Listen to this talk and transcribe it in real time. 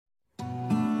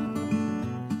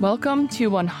Welcome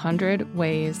to 100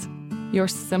 Ways, your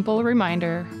simple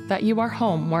reminder that you are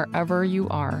home wherever you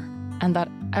are and that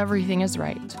everything is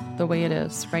right the way it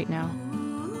is right now.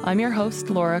 I'm your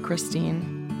host, Laura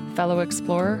Christine, fellow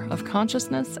explorer of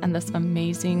consciousness and this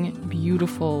amazing,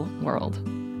 beautiful world.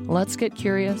 Let's get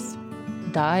curious,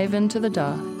 dive into the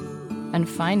duh, and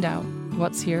find out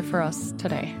what's here for us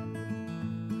today.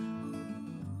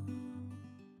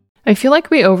 I feel like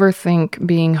we overthink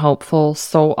being helpful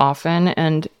so often,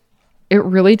 and it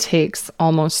really takes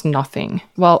almost nothing.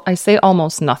 Well, I say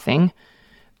almost nothing,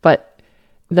 but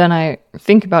then I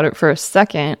think about it for a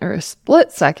second or a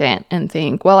split second and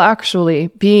think, well, actually,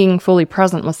 being fully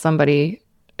present with somebody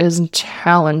is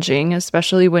challenging,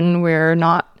 especially when we're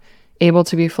not able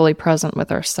to be fully present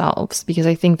with ourselves, because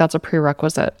I think that's a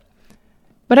prerequisite.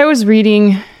 But I was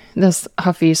reading this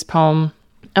Hafiz poem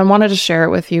and wanted to share it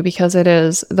with you because it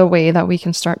is the way that we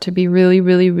can start to be really,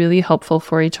 really, really helpful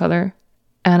for each other.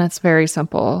 And it's very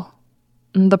simple.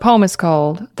 The poem is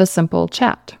called The Simple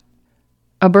Chat.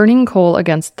 A burning coal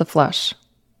against the flesh.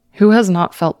 Who has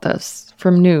not felt this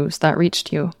from news that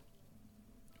reached you?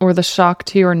 Or the shock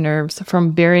to your nerves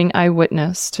from bearing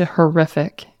eyewitness to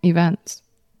horrific events?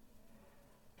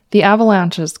 The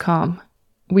avalanches come.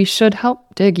 We should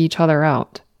help dig each other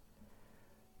out.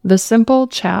 The simple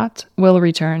chat will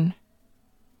return.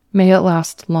 May it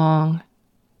last long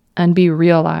and be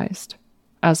realized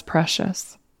as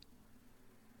precious.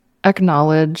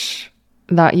 Acknowledge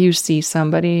that you see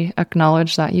somebody.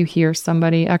 Acknowledge that you hear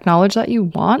somebody. Acknowledge that you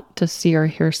want to see or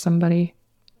hear somebody.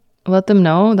 Let them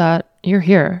know that you're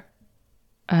here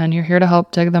and you're here to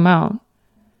help dig them out.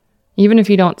 Even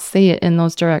if you don't say it in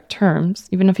those direct terms,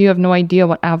 even if you have no idea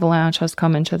what avalanche has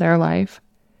come into their life,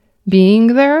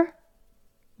 being there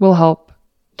will help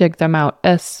dig them out,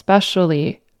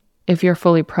 especially if you're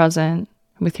fully present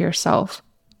with yourself.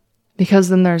 Because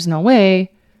then there's no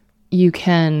way you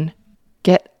can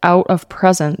get out of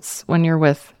presence when you're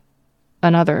with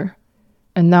another.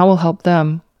 And that will help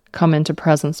them come into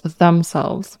presence with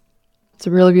themselves. It's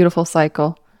a really beautiful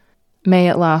cycle. May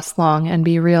it last long and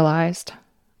be realized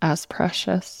as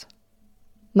precious.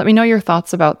 Let me know your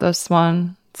thoughts about this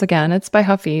one. It's by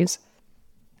Hafiz.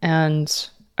 And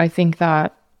I think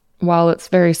that while it's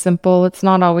very simple, it's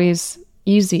not always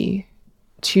easy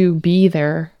to be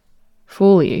there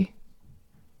fully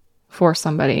for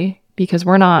somebody because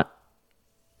we're not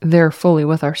there fully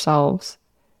with ourselves.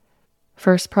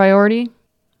 First priority,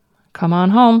 come on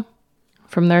home.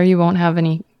 From there, you won't have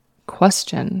any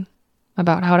question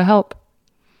about how to help.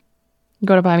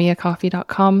 Go to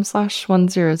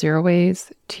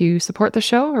buymeacoffee.com/100ways to support the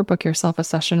show or book yourself a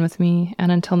session with me.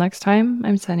 And until next time,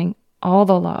 I'm sending all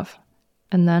the love.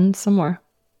 And then some more.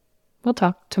 We'll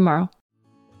talk tomorrow.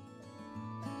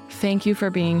 Thank you for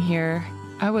being here.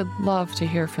 I would love to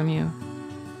hear from you.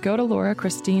 Go to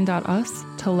laurachristine.us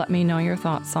to let me know your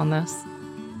thoughts on this.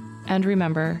 And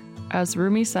remember, as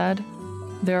Rumi said,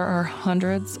 there are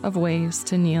hundreds of ways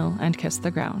to kneel and kiss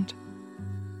the ground.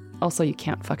 Also, you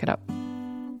can't fuck it up.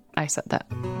 I said that.